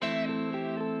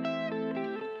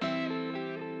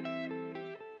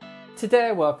Today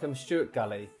I welcome Stuart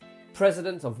Gully,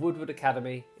 President of Woodward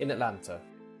Academy in Atlanta.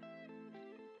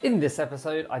 In this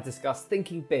episode I discuss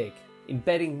thinking big,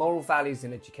 embedding moral values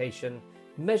in education,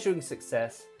 measuring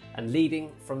success and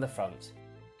leading from the front.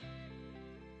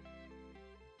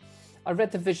 I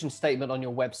read the vision statement on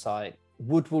your website.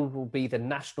 Woodward will be the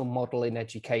national model in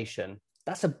education.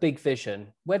 That's a big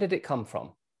vision. Where did it come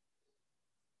from?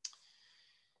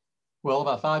 Well,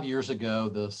 about 5 years ago,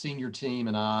 the senior team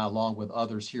and I, along with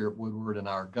others here at Woodward and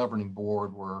our governing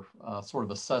board, were sort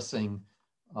of assessing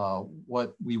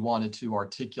what we wanted to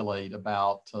articulate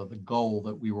about the goal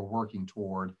that we were working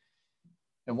toward.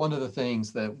 And one of the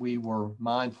things that we were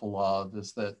mindful of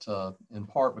is that in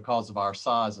part because of our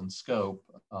size and scope,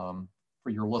 for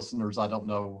your listeners, I don't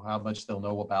know how much they'll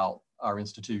know about our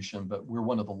institution, but we're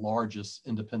one of the largest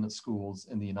independent schools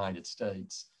in the United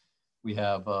States. We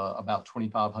have about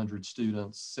 2,500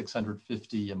 students,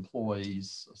 650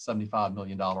 employees, $75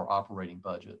 million operating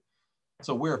budget.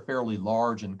 So we're a fairly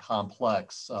large and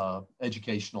complex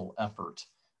educational effort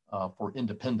for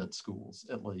independent schools,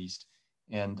 at least.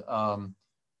 And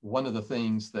one of the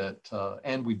things that,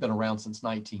 and we've been around since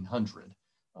 1900.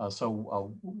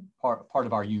 Part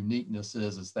of our uniqueness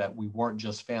is that we weren't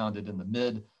just founded in the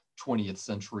mid 20th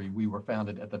century, we were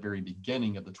founded at the very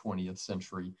beginning of the 20th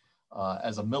century.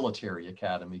 As a military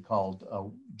academy called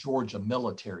Georgia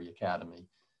Military Academy.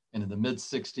 And in the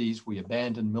mid-60s, we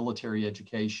abandoned military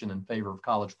education in favor of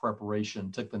college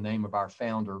preparation, took the name of our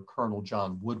founder, Colonel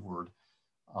John Woodward.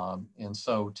 And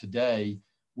so today,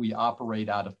 we operate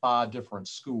out of 5 different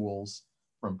schools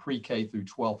from pre-K through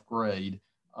 12th grade.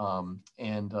 And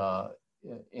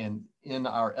in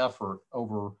our effort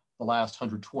over the last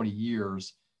 120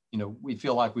 years, we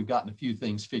feel like we've gotten a few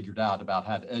things figured out about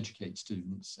how to educate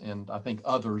students. And I think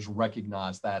others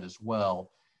recognize that as well.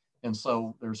 And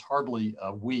so there's hardly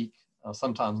a week,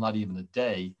 sometimes not even a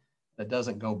day, that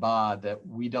doesn't go by that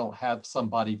we don't have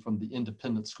somebody from the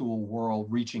independent school world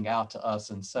reaching out to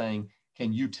us and saying,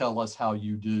 can you tell us how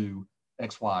you do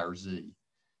X, Y, or Z?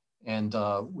 And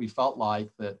we felt like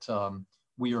that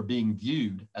we are being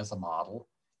viewed as a model.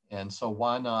 And so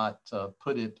why not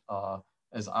put it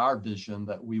as our vision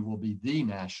that we will be the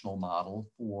national model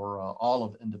for all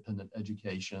of independent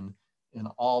education in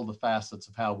all the facets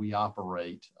of how we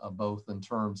operate, both in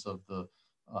terms of the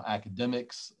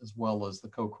academics as well as the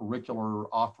co-curricular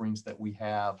offerings that we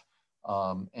have,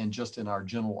 and just in our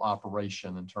general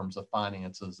operation in terms of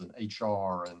finances and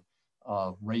HR and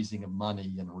raising of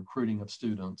money and recruiting of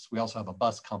students. We also have a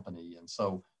bus company, and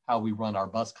so how we run our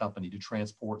bus company to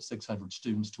transport 600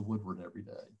 students to Woodward every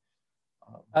day.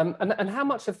 And how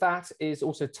much of that is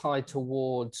also tied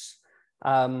towards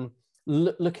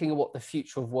looking at what the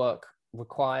future of work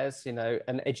requires, and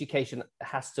education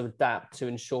has to adapt to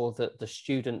ensure that the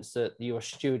students that you are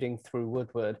stewarding through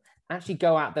Woodward actually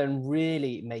go out there and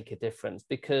really make a difference?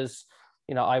 Because,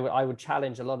 I would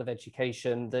challenge a lot of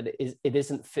education that it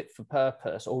isn't fit for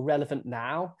purpose or relevant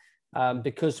now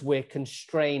because we're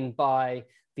constrained by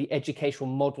the educational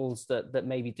models that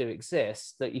maybe do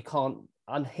exist that you can't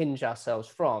unhinge ourselves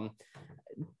from.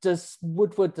 Does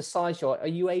Woodward, the size are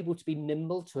you able to be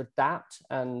nimble to adapt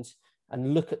and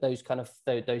look at those kind of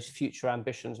those future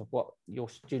ambitions of what your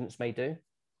students may do?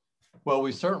 Well,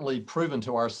 we've certainly proven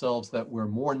to ourselves that we're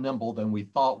more nimble than we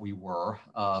thought we were.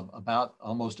 About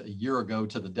almost a year ago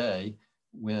to the day,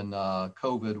 when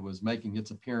COVID was making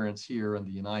its appearance here in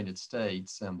the United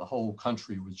States and the whole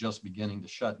country was just beginning to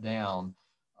shut down,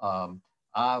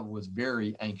 I was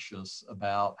very anxious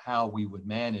about how we would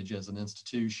manage as an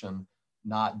institution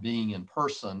not being in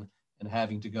person and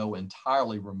having to go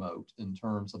entirely remote in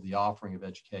terms of the offering of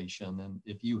education. And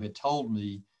if you had told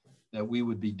me that we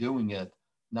would be doing it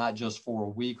not just for a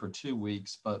week or 2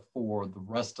 weeks, but for the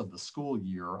rest of the school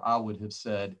year, I would have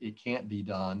said it can't be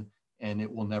done and it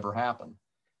will never happen.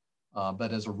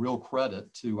 But as a real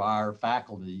credit to our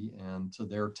faculty and to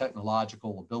their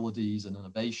technological abilities and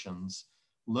innovations,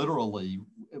 literally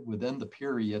within the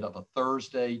period of a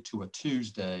Thursday to a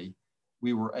Tuesday,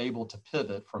 we were able to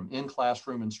pivot from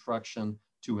in-classroom instruction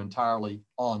to entirely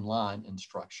online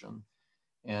instruction.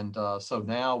 And so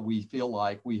now we feel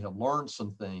like we have learned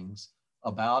some things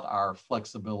about our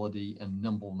flexibility and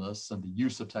nimbleness and the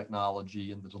use of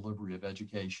technology in the delivery of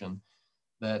education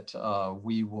that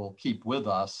we will keep with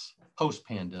us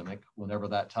post-pandemic whenever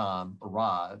that time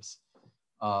arrives.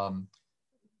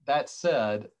 That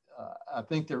said, I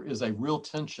think there is a real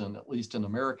tension, at least in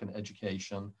American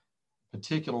education,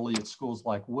 particularly at schools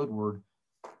like Woodward,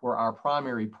 where our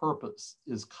primary purpose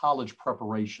is college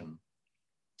preparation.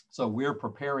 So we're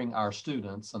preparing our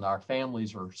students, and our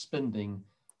families are spending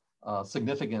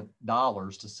significant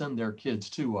dollars to send their kids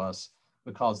to us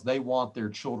because they want their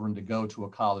children to go to a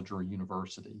college or a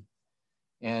university.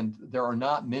 And there are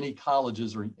not many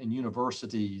colleges and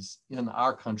universities in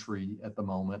our country at the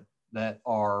moment that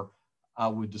are, I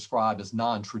would describe as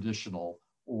non-traditional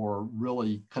or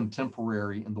really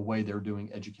contemporary in the way they're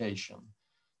doing education.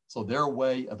 So their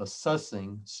way of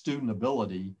assessing student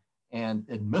ability and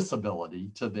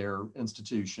admissibility to their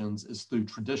institutions is through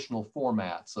traditional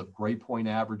formats of grade point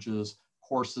averages,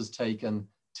 courses taken,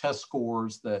 test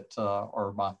scores that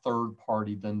are by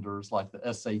third-party vendors like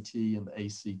the SAT and the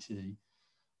ACT.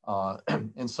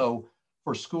 And so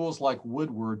for schools like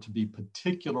Woodward to be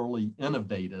particularly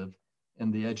innovative in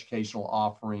the educational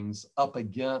offerings up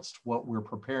against what we're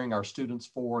preparing our students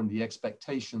for and the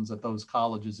expectations at those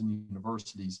colleges and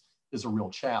universities is a real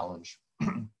challenge.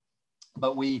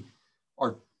 But we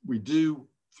do,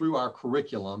 through our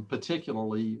curriculum,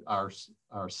 particularly our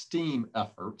STEAM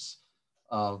efforts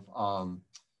of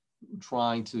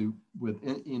trying to, with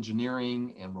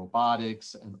engineering and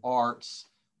robotics and arts,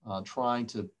 trying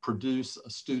to produce a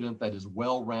student that is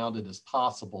well-rounded as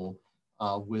possible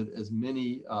with as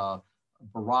many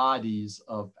varieties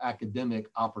of academic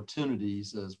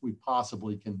opportunities as we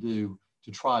possibly can do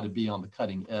to try to be on the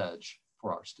cutting edge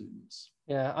for our students.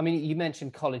 Yeah, I mean, you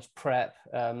mentioned college prep.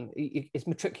 It's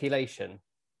matriculation,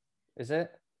 is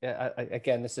it? Yeah.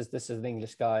 Again, this is an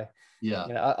English guy. Yeah.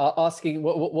 You know, asking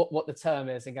what the term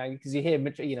is, and going, because you hear,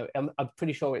 you know, I'm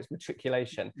pretty sure it's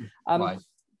matriculation. Right.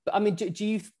 But I mean, do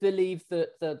you believe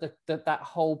that that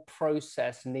whole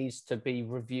process needs to be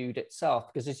reviewed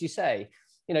itself? Because as you say,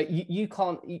 you know, you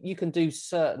can do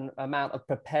certain amount of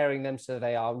preparing them so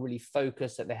they are really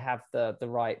focused, that they have the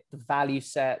right value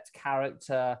set,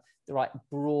 character, the right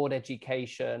broad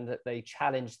education, that they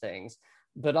challenge things.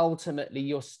 But ultimately,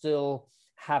 you're still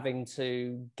having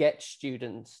to get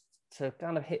students to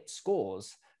kind of hit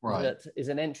scores. Right. That is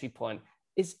an entry point.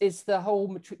 Is the whole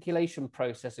matriculation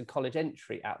process and college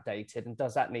entry outdated, and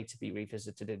does that need to be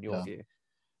revisited in your view?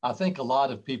 I think a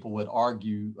lot of people would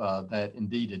argue that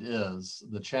indeed it is.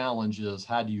 The challenge is,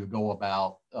 how do you go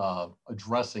about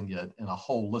addressing it in a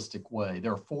holistic way?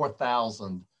 There are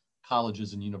 4,000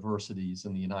 colleges and universities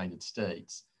in the United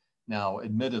States. Now,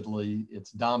 admittedly,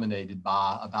 it's dominated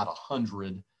by about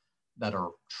 100 that are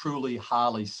truly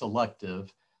highly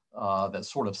selective, that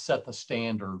sort of set the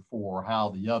standard for how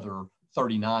the other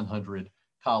 3,900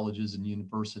 colleges and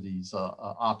universities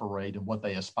operate and what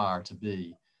they aspire to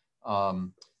be.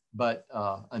 But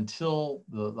until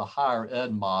the higher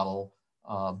ed model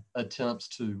attempts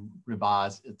to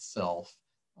revise itself,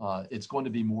 it's going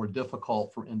to be more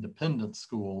difficult for independent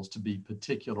schools to be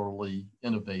particularly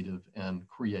innovative and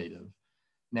creative.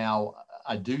 Now,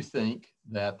 I do think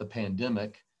that the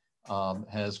pandemic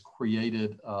has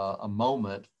created a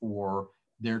moment for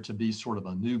there to be sort of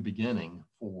a new beginning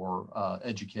for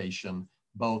education,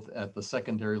 both at the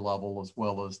secondary level as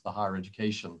well as the higher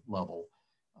education level.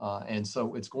 And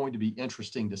so it's going to be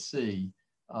interesting to see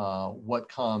what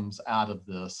comes out of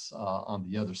this on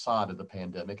the other side of the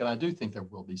pandemic. And I do think there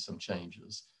will be some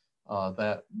changes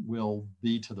that will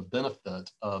be to the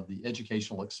benefit of the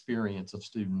educational experience of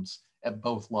students at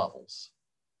both levels.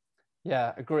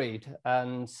 Yeah, agreed.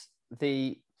 And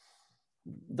the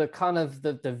kind of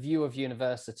the view of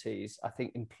universities, I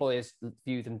think employers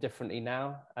view them differently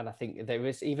now. And I think there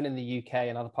is, even in the UK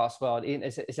and other parts of the world,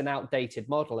 it's an outdated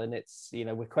model. And it's, you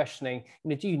know, we're questioning,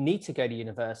 you know, do you need to go to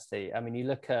university? I mean, you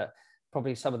look at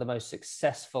probably some of the most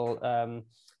successful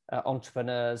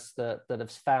entrepreneurs that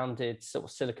have founded sort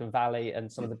of Silicon Valley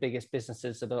and some of the biggest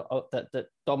businesses that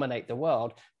dominate the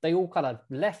world, they all kind of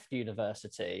left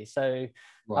university. So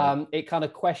right. It kind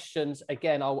of questions,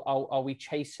 again, are we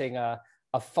chasing a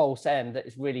false end that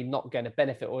is really not going to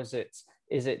benefit, or is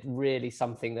it really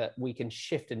something that we can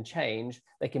shift and change?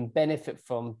 They can benefit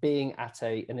from being at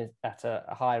a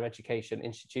higher education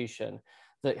institution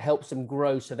that helps them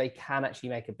grow so they can actually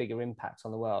make a bigger impact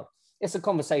on the world. It's a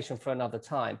conversation for another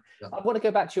time. Yeah. I want to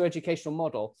go back to your educational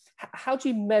model. How do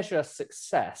you measure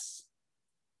success?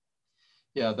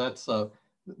 Yeah, that's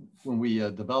when we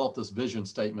developed this vision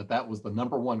statement, that was the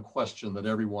number one question that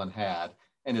everyone had,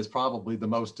 and is probably the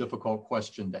most difficult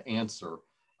question to answer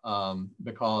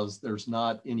because there's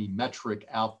not any metric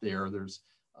out there. There's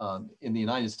in the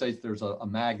United States, there's a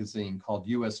magazine called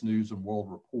U.S. News and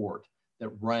World Report that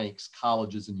ranks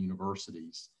colleges and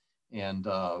universities, and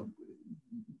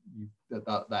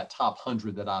that top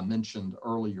 100 that I mentioned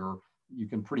earlier, you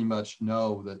can pretty much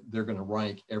know that they're going to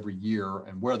rank every year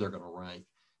and where they're going to rank.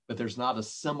 But there's not a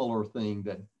similar thing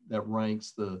that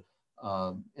ranks the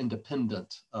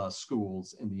independent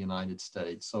schools in the United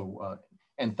States. So,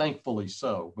 and thankfully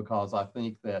so, because I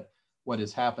think that what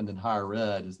has happened in higher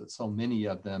ed is that so many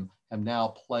of them have now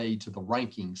played to the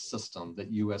ranking system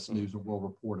that U.S. News and World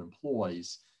Report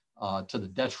employs, to the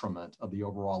detriment of the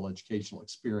overall educational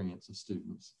experience of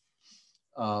students.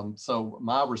 So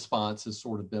my response has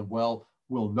sort of been, well,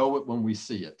 we'll know it when we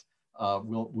see it.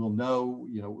 We'll know,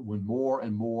 when more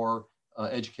and more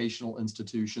educational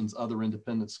institutions, other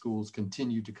independent schools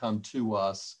continue to come to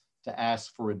us to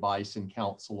ask for advice and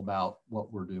counsel about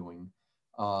what we're doing.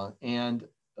 And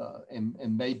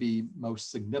maybe most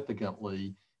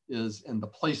significantly is in the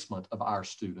placement of our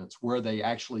students, where they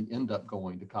actually end up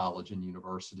going to college and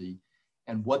university,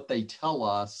 and what they tell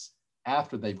us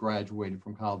after they've graduated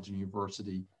from college and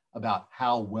university about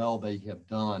how well they have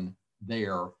done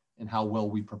there and how well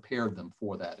we prepared them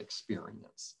for that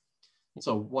experience.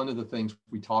 So one of the things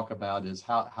we talk about is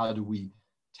how do we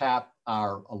tap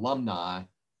our alumni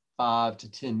 5 to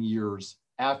 10 years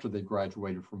after they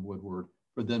graduated from Woodward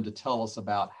for them to tell us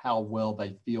about how well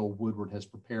they feel Woodward has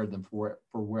prepared them for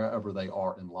wherever they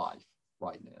are in life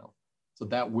right now. So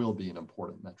that will be an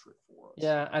important metric for us.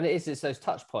 Yeah, and it's those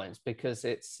touch points, because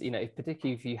it's,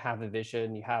 particularly if you have a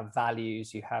vision, you have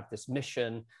values, you have this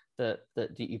mission that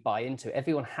you buy into.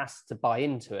 Everyone has to buy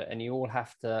into it, and you all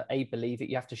have to believe it.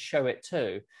 You have to show it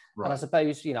too. Right. And I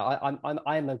suppose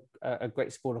I'm a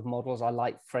great supporter of models. I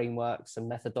like frameworks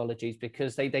and methodologies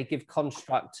because they give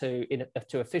construct to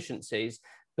efficiencies.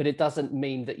 But it doesn't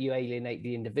mean that you alienate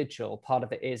the individual. Part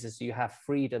of it is you have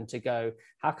freedom to go,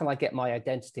 how can I get my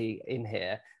identity in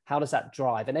here? How does that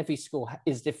drive? And every school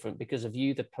is different because of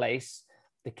you, the place,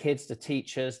 the kids, the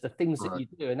teachers, the things that you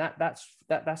do. And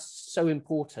that's so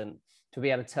important to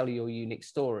be able to tell your unique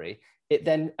story. It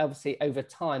then obviously over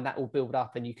time that will build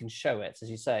up, and you can show it,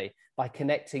 as you say, by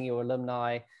connecting your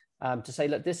alumni to say,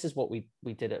 look, this is what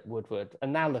we did at Woodward,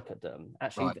 and now look at them.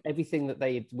 Actually, everything that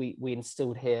we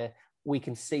instilled here, we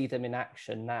can see them in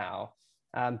action now.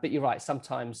 But you're right,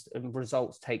 sometimes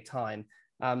results take time,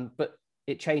 but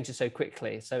it changes so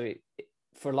quickly. So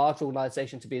for a large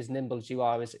organization to be as nimble as you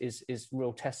are is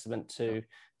real testament to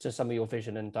some of your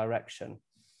vision and direction.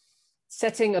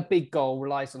 Setting a big goal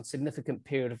relies on significant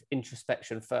period of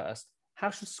introspection first. How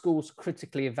should schools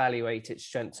critically evaluate its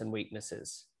strengths and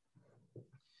weaknesses?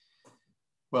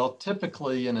 Well,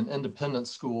 typically in an independent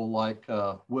school like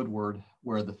Woodward,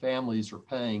 where the families are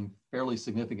paying fairly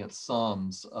significant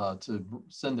sums to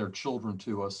send their children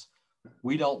to us,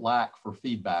 we don't lack for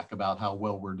feedback about how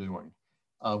well we're doing.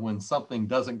 When something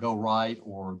doesn't go right,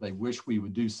 or they wish we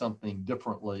would do something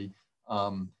differently,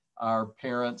 our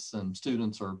parents and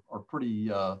students are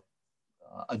pretty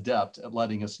adept at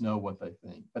letting us know what they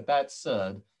think. But that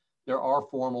said, there are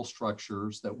formal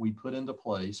structures that we put into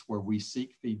place where we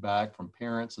seek feedback from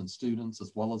parents and students,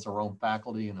 as well as our own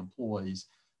faculty and employees,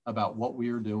 about what we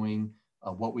are doing,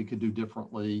 what we could do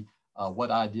differently,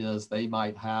 what ideas they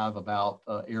might have about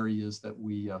areas that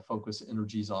we focus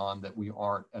energies on that we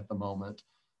aren't at the moment.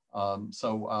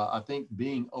 So I think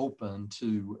being open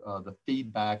to the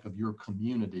feedback of your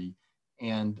community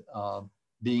and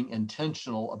being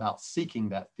intentional about seeking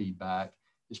that feedback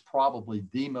is probably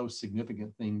the most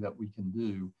significant thing that we can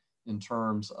do in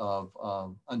terms of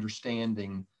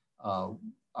understanding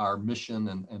our mission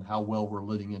and how well we're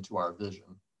living into our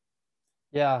vision.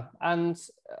 Yeah, and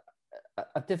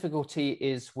a difficulty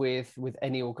is with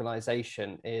any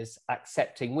organization is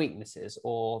accepting weaknesses,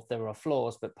 or there are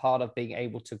flaws, but part of being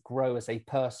able to grow as a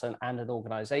person and an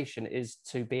organization is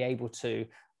to be able to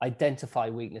identify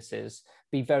weaknesses,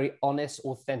 be very honest,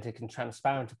 authentic, and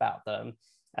transparent about them,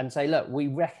 and say, look, we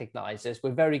recognize this,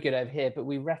 we're very good over here, but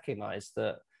we recognize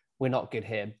that we're not good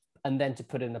here, and then to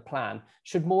put in a plan.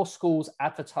 Should more schools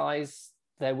advertise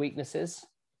their weaknesses?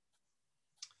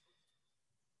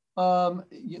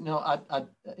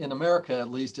 In America, at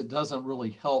least, it doesn't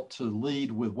really help to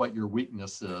lead with what your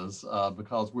weakness is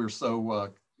because we're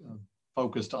so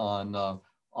focused on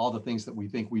all the things that we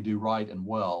think we do right and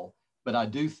well. But I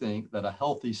do think that a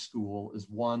healthy school is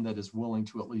one that is willing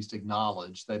to at least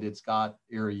acknowledge that it's got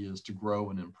areas to grow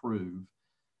and improve.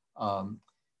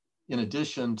 In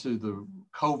addition to the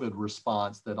COVID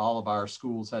response that all of our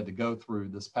schools had to go through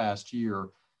this past year,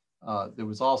 there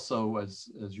was also, as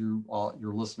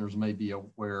your listeners may be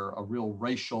aware, a real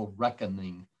racial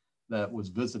reckoning that was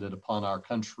visited upon our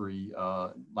country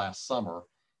last summer.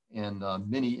 And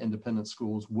many independent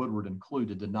schools, Woodward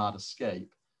included, did not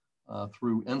escape.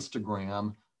 Through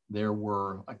Instagram, there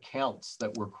were accounts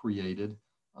that were created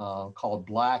called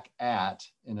Black at,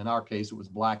 and in our case, it was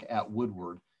Black at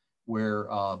Woodward, where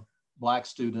Black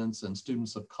students and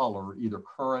students of color, either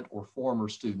current or former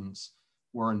students,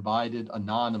 were invited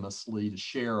anonymously to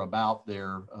share about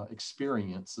their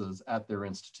experiences at their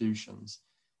institutions.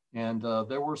 And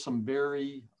there were some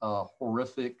very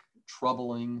horrific,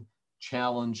 troubling,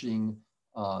 challenging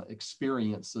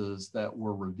experiences that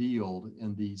were revealed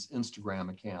in these Instagram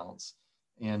accounts.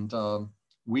 And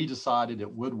we decided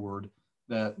at Woodward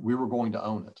that we were going to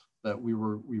own it, that we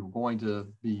were going to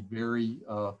be very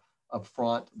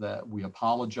upfront, that we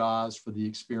apologize for the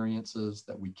experiences,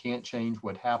 that we can't change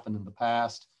what happened in the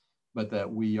past, but that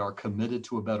we are committed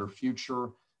to a better future,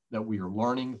 that we are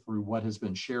learning through what has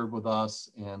been shared with us,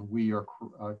 and we are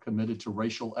committed to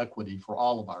racial equity for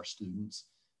all of our students,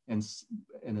 and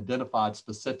identified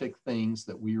specific things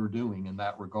that we are doing in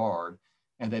that regard,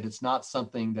 and that it's not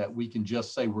something that we can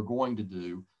just say we're going to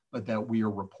do, but that we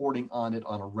are reporting on it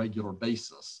on a regular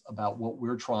basis about what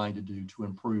we're trying to do to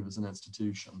improve as an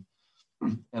institution.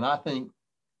 And I think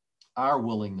our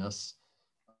willingness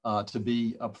to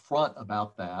be upfront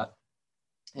about that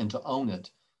and to own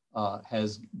it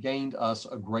has gained us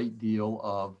a great deal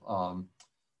of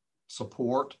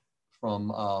support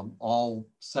from all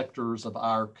sectors of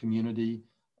our community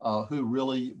who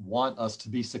really want us to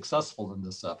be successful in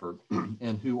this effort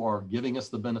and who are giving us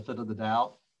the benefit of the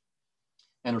doubt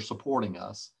and are supporting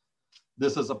us.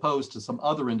 This as opposed to some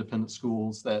other independent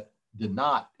schools that did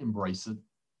not embrace it,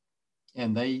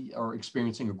 and they are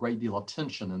experiencing a great deal of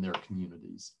tension in their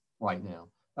communities right now.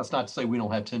 That's not to say we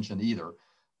don't have tension either,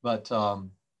 but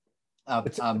I'm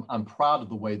proud of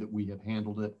the way that we have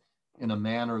handled it in a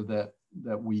manner that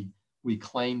we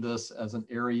claim this as an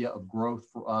area of growth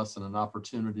for us and an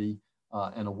opportunity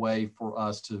and a way for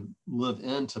us to live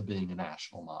into being a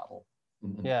national model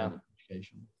in independent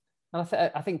education. And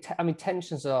I think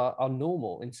tensions are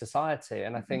normal in society,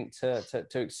 and I think to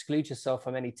exclude yourself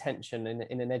from any tension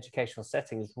in an educational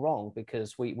setting is wrong,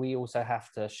 because we also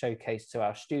have to showcase to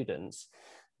our students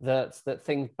that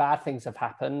bad things have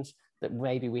happened, that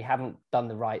maybe we haven't done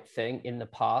the right thing in the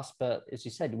past, but as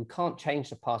you said, we can't change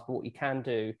the past, but what you can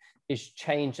do is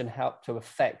change and help to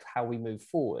affect how we move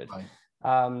forward. Right.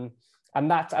 And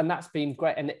that's been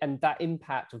great. And that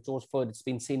impact of George Floyd has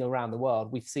been seen around the world.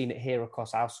 We've seen it here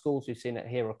across our schools. We've seen it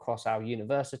here across our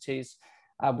universities.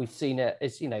 We've seen it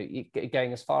as,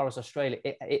 going as far as Australia.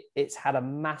 It's had a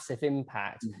massive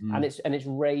impact, and it's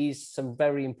raised some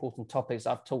very important topics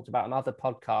I've talked about on other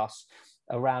podcasts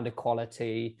around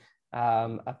equality,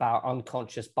 about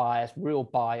unconscious bias, real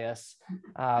bias,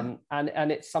 and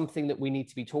it's something that we need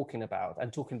to be talking about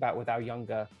with our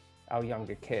younger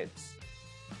kids.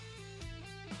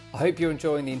 I hope you're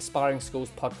enjoying the Inspiring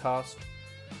Schools podcast.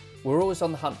 We're always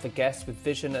on the hunt for guests with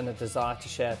vision and a desire to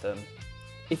share them.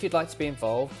 If you'd like to be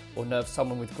involved or know of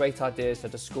someone with great ideas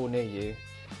at a school near you,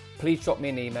 please drop me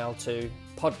an email to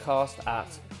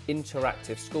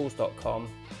podcast@interactiveschools.com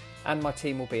and my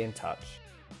team will be in touch.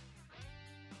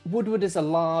 Woodward is a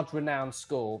large, renowned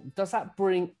school. Does that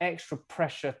bring extra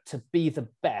pressure to be the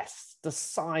best? Does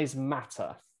size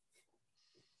matter?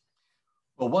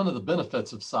 Well, one of the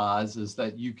benefits of size is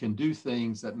that you can do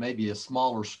things that maybe a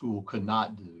smaller school could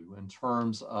not do in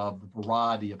terms of the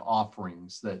variety of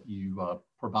offerings that you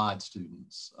provide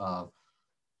students.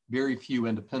 Very few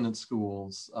independent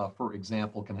schools, for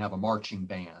example, can have a marching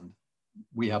band.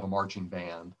 We have a marching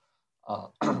band.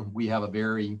 We have a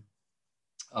very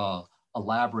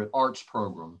elaborate arts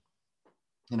program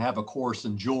and have a course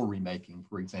in jewelry making,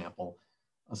 for example.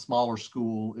 A smaller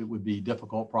school, it would be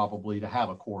difficult probably to have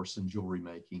a course in jewelry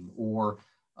making, or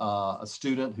a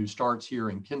student who starts here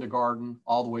in kindergarten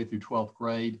all the way through 12th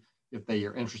grade, if they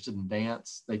are interested in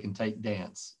dance, they can take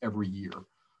dance every year.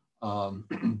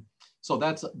 So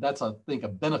that's I think a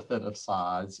benefit of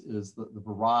size is the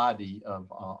variety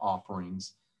of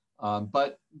offerings.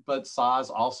 But size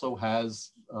also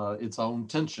has its own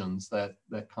tensions that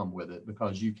come with it,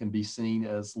 because you can be seen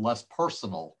as less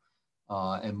personal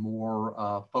and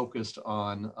more focused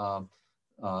on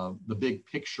the big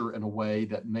picture in a way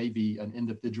that maybe an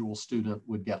individual student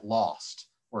would get lost,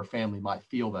 or a family might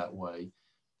feel that way.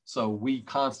 So we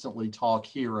constantly talk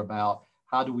here about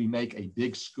how do we make a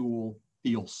big school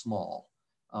feel small,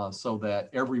 so that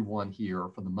everyone here,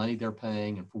 for the money they're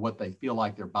paying and for what they feel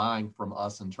like they're buying from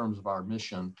us in terms of our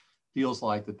mission, feels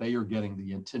like that they are getting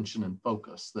the attention and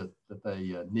focus that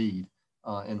they need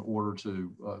in order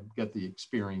to get the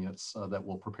experience that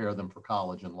will prepare them for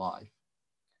college and life.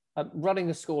 Running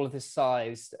a school of this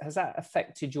size, has that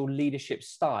affected your leadership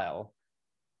style?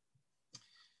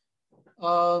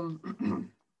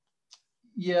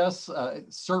 Yes,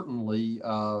 certainly.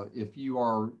 If you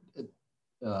are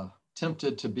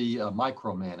tempted to be a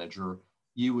micromanager,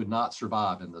 you would not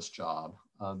survive in this job.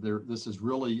 This is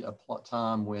really a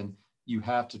time when you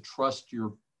have to trust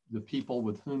the people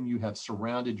with whom you have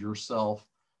surrounded yourself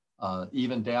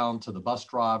even down to the bus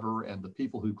driver and the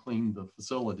people who clean the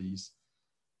facilities,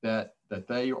 that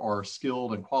they are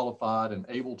skilled and qualified and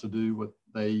able to do what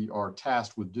they are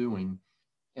tasked with doing,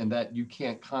 and that you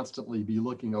can't constantly be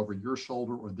looking over your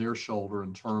shoulder or their shoulder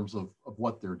in terms of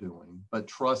what they're doing, but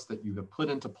trust that you have put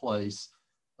into place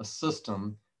a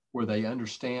system where they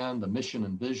understand the mission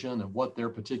and vision and what their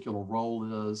particular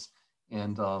role is,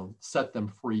 and set them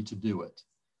free to do it.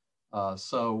 I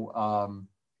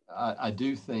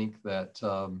do think that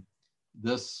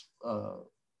the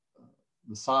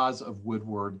size of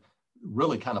Woodward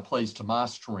really kind of plays to my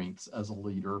strengths as a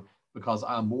leader, because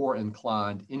I'm more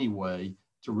inclined anyway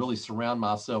to really surround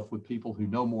myself with people who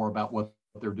know more about what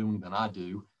they're doing than I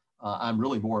do. I'm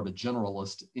really more of a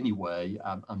generalist anyway.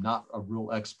 I'm not a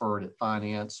real expert at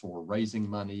finance or raising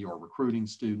money or recruiting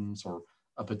students or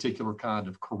a particular kind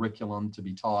of curriculum to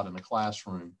be taught in a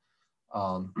classroom.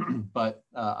 But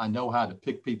I know how to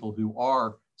pick people who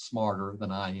are smarter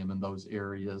than I am in those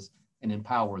areas and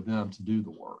empower them to do the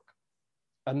work.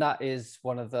 And that is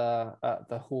one of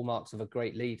the hallmarks of a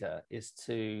great leader, is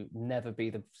to never be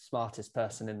the smartest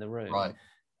person in the room. Right.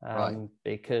 Right.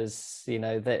 Because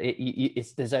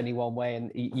there's only one way,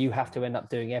 and you have to end up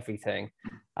doing everything.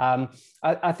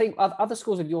 I think other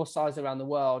schools of your size around the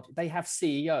world, they have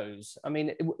CEOs. I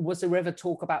mean, was there ever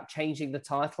talk about changing the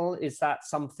title? Is that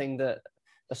something that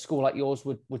a school like yours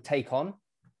would take on?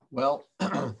 Well,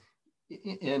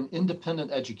 in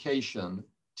independent education,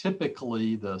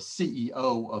 typically the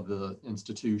CEO of the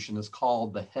institution is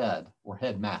called the head or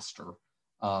headmaster.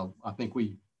 I think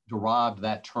we derived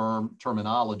that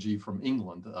terminology from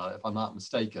England, if I'm not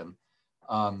mistaken.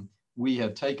 We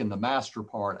have taken the master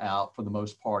part out for the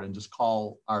most part and just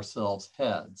call ourselves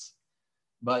heads.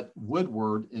 But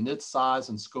Woodward, in its size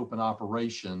and scope and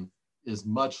operation, is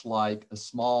much like a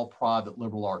small private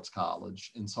liberal arts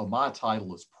college. And so my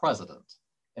title is president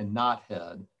and not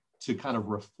head, to kind of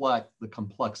reflect the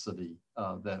complexity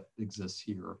that exists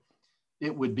here.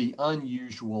 It would be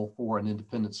unusual for an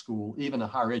independent school, even a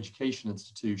higher education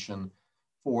institution,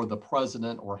 for the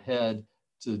president or head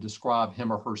to describe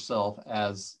him or herself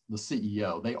as the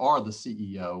CEO. They are the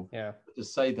CEO. Yeah. To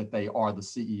say that they are the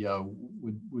CEO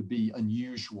would be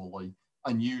unusual.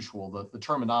 The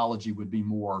terminology would be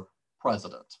more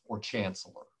president or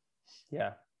chancellor.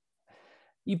 Yeah.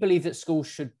 You believe that schools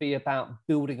should be about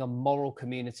building a moral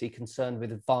community concerned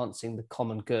with advancing the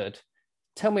common good.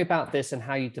 Tell me about this and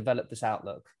how you developed this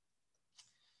outlook.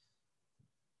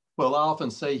 Well, I often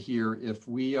say here, if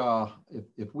we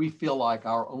feel like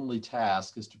our only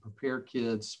task is to prepare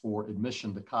kids for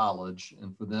admission to college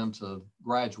and for them to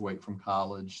graduate from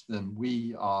college, then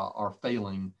we are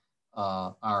failing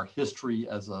our history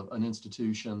as an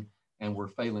institution, and we're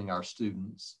failing our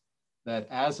students. That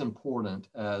as important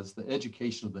as the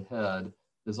education of the head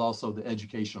is also the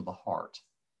education of the heart.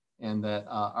 And that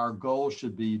our goal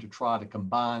should be to try to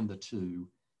combine the two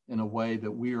in a way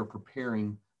that we are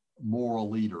preparing moral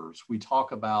leaders. We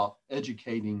talk about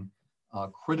educating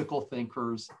critical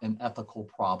thinkers and ethical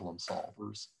problem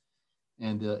solvers.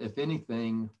 And if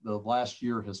anything, the last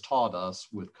year has taught us,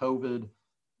 with COVID,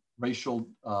 racial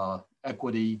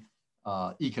equity,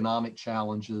 economic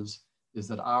challenges, is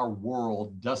that our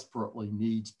world desperately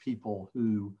needs people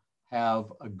who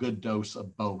have a good dose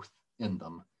of both in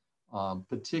them.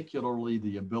 Particularly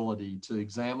the ability to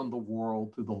examine the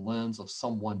world through the lens of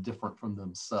someone different from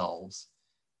themselves.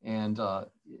 And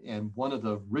one of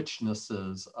the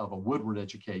richnesses of a Woodward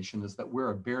education is that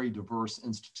we're a very diverse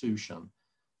institution.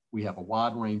 We have a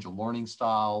wide range of learning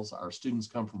styles. Our students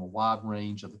come from a wide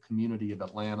range of the community of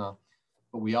Atlanta,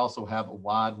 but we also have a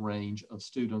wide range of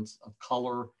students of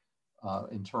color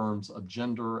in terms of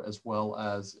gender, as well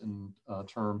as in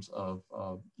terms of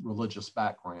religious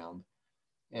background.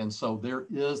 And so there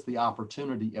is the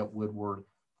opportunity at Woodward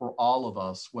for all of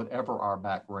us, whatever our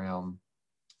background,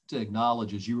 to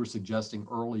acknowledge, as you were suggesting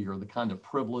earlier, the kind of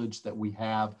privilege that we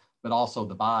have, but also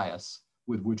the bias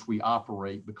with which we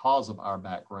operate because of our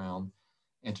background,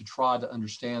 and to try to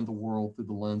understand the world through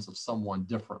the lens of someone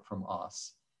different from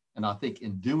us. And I think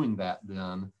in doing that,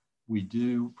 then, we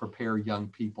do prepare young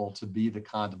people to be the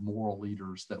kind of moral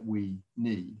leaders that we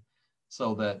need,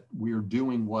 so that we're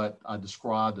doing what I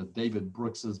described in David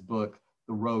Brooks's book,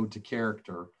 The Road to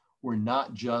Character. We're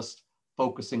not just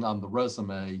focusing on the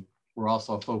resume, we're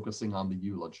also focusing on the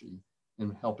eulogy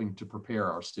and helping to prepare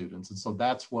our students. And so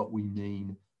that's what we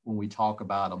mean when we talk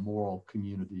about a moral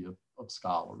community of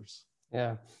scholars.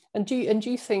 Yeah. And do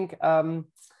you think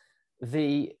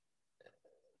the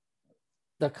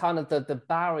kind of the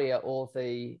barrier, or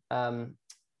the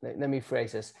let me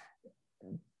phrase this,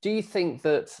 do you think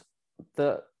that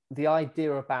the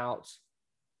idea about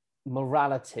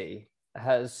morality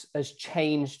has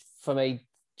changed from a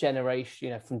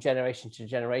generation, from generation to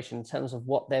generation in terms of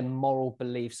what their moral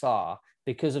beliefs are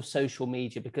because of social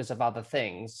media, because of other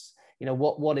things.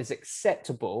 What is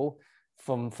acceptable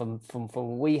from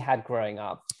we had growing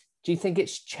up. Do you think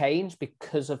it's changed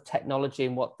because of technology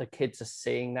and what the kids are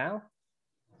seeing now?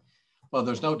 Well,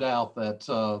 there's no doubt that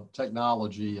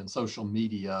technology and social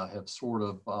media have sort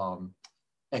of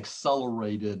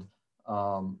accelerated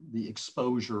the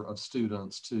exposure of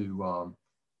students to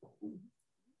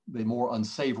the more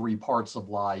unsavory parts of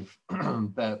life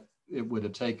that it would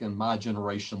have taken my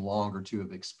generation longer to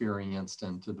have experienced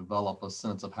and to develop a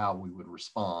sense of how we would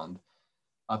respond.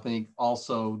 I think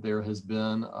also there has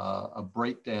been a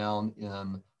breakdown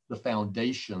in the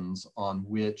foundations on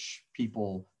which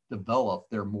people develop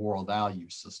their moral value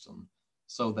system,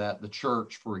 so that the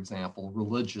church, for example,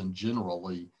 religion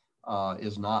generally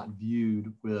is not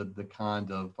viewed with the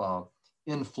kind of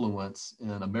influence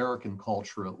in American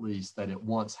culture, at least, that it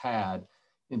once had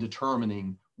in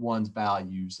determining one's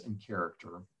values and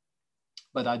character.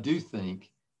 But I do think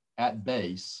at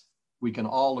base, we can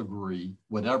all agree,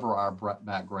 whatever our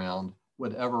background,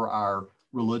 whatever our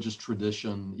religious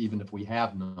tradition, even if we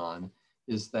have none,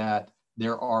 is that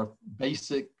there are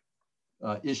basic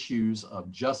issues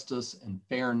of justice and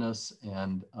fairness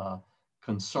and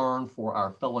concern for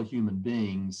our fellow human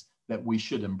beings that we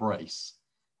should embrace,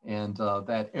 and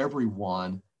that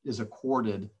everyone is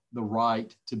accorded the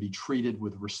right to be treated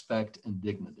with respect and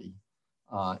dignity.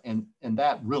 And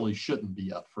that really shouldn't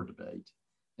be up for debate.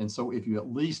 And so if you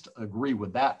at least agree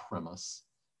with that premise,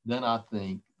 then I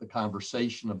think the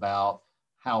conversation about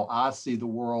how I see the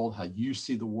world, how you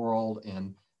see the world,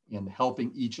 and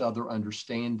helping each other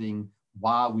understanding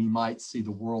why we might see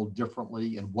the world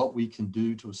differently and what we can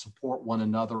do to support one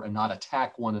another and not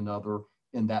attack one another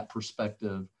in that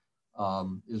perspective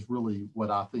is really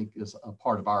what I think is a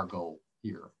part of our goal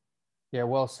here. Yeah,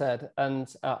 well said.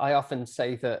 And I often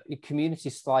say that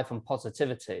communities thrive on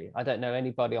positivity. I don't know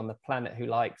anybody on the planet who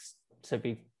likes to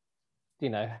be,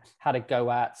 how to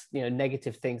go at,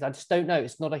 negative things. I just don't know.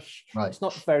 It's not It's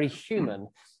not very human.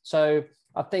 So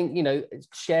I think,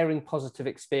 sharing positive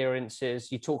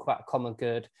experiences, you talk about common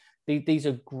good. These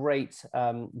are great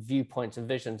viewpoints and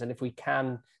visions. And if we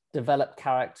can develop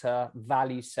character,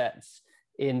 value sets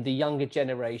in the younger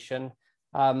generation,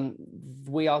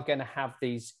 we are going to have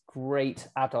these great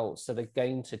adults that are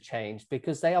going to change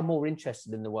because they are more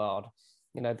interested in the world.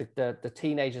 The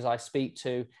teenagers I speak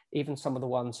to, even some of the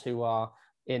ones who are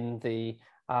in the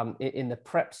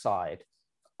prep side,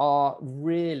 are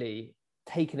really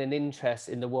taking an interest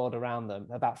in the world around them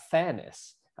about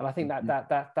fairness. And I think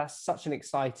that's such an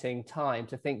exciting time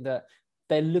to think that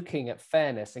they're looking at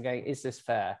fairness and going, is this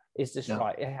fair? Is this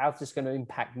right? How's this going to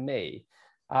impact me?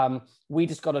 We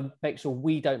just got to make sure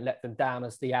we don't let them down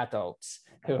as the adults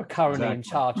who are currently in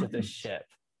charge of this ship.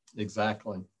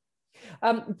 Exactly.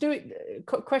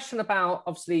 Question about,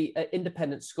 obviously,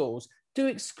 independent schools. Do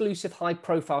exclusive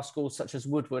high-profile schools such as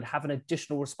Woodward have an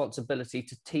additional responsibility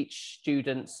to teach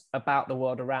students about the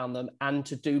world around them and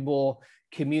to do more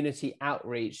community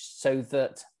outreach so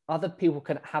that other people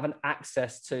can have an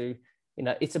access to,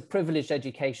 it's a privileged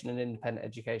education and independent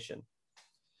education?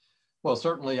 Well,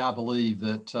 certainly I believe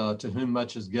that to whom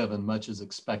much is given, much is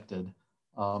expected.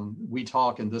 We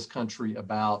talk in this country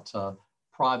about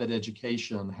private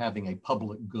education having a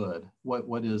public good.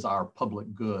 What is our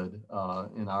public good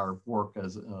in our work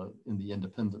as in the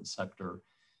independent sector?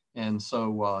 And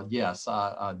so, yes,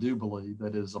 I do believe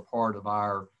that is a part of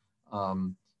our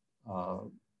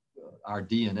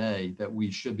DNA that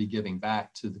we should be giving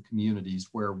back to the communities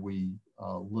where we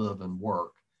live and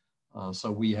work. So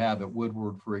we have at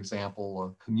Woodward, for example,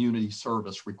 a community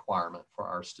service requirement for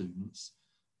our students,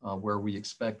 where we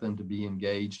expect them to be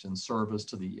engaged in service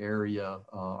to the area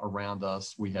around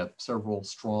us. We have several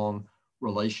strong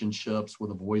relationships with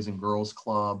the Boys and Girls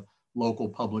Club, local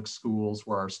public schools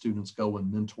where our students go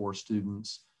and mentor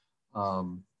students,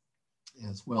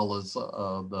 as well as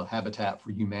the Habitat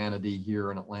for Humanity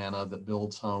here in Atlanta that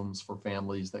builds homes for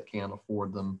families that can't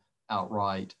afford them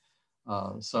outright.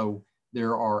 So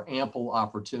there are ample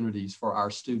opportunities for our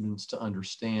students to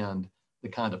understand the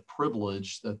kind of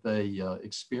privilege that they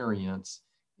experience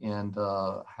and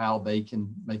how they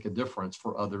can make a difference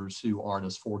for others who aren't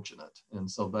as fortunate. And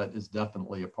so that is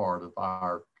definitely a part of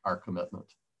our commitment.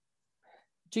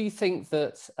 Do you think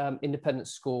that independent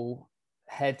school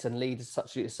heads and leaders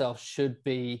such as yourself should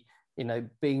be,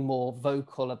 being more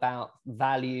vocal about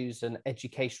values and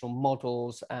educational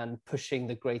models and pushing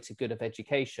the greater good of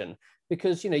education?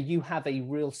 Because, you have a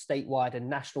real statewide and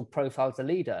national profile as a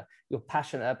leader. You're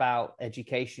passionate about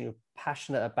education. You're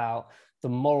passionate about the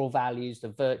moral values, the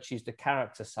virtues, the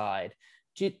character side.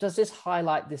 Does this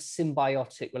highlight this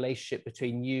symbiotic relationship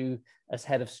between you as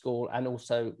head of school and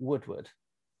also Woodward?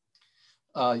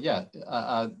 Yeah,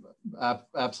 I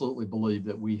absolutely believe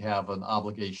that we have an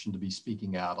obligation to be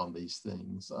speaking out on these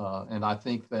things. And I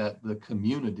think that the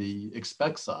community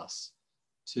expects us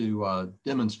to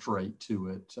demonstrate to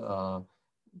it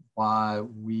why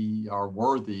we are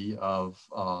worthy of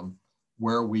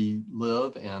where we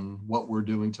live and what we're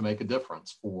doing to make a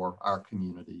difference for our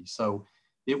community. So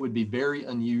it would be very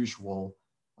unusual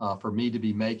for me to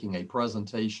be making a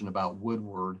presentation about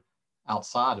Woodward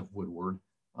outside of Woodward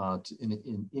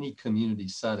in any community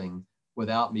setting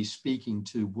without me speaking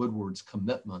to Woodward's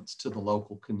commitments to the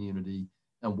local community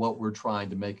and what we're trying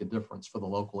to make a difference for the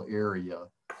local area,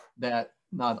 that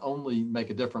not only make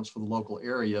a difference for the local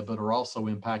area, but are also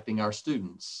impacting our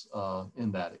students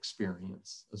in that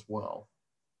experience as well.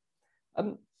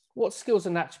 What skills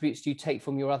and attributes do you take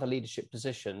from your other leadership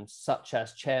positions, such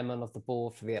as chairman of the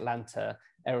board for the Atlanta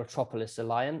Aerotropolis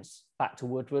Alliance, back to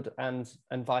Woodward, and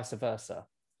vice versa?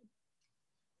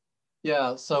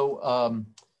 Yeah, so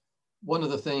one of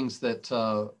the things that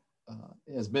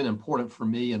has been important for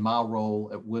me in my role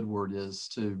at Woodward is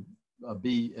to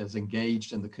be as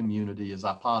engaged in the community as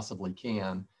I possibly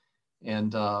can.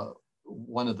 And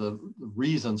one of the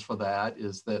reasons for that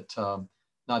is that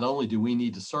not only do we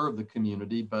need to serve the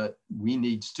community, but we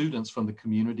need students from the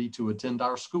community to attend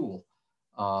our school.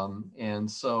 And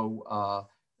so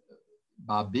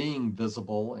by being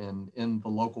visible and in the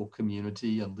local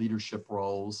community and leadership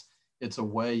roles, it's a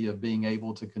way of being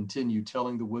able to continue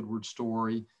telling the Woodward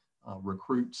story,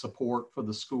 recruit support for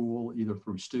the school, either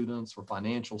through students or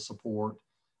financial support,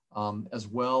 as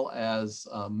well as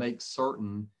make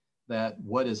certain that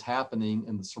what is happening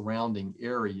in the surrounding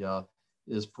area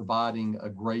is providing a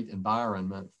great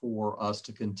environment for us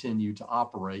to continue to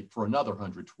operate for another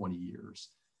 120 years.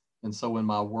 And so in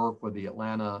my work with the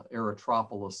Atlanta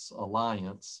Aerotropolis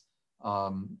Alliance,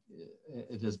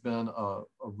 it has been a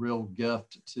real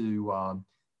gift to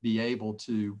be able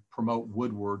to promote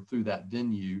Woodward through that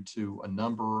venue to a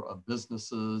number of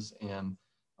businesses and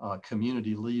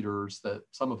community leaders, that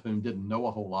some of whom didn't know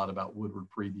a whole lot about Woodward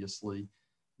previously,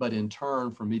 but in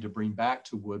turn for me to bring back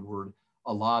to Woodward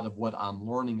a lot of what I'm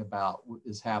learning about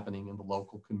is happening in the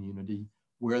local community,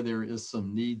 where there is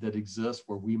some need that exists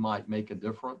where we might make a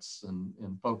difference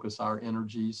and focus our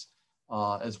energies,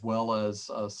 as well as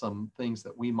some things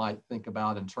that we might think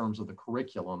about in terms of the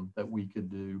curriculum that we could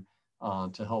do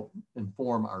to help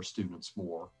inform our students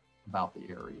more about the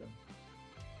area.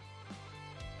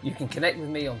 You can connect with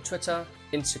me on Twitter,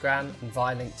 Instagram, and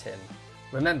via LinkedIn.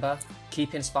 Remember,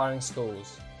 keep inspiring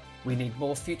schools. We need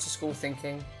more future school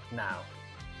thinking now.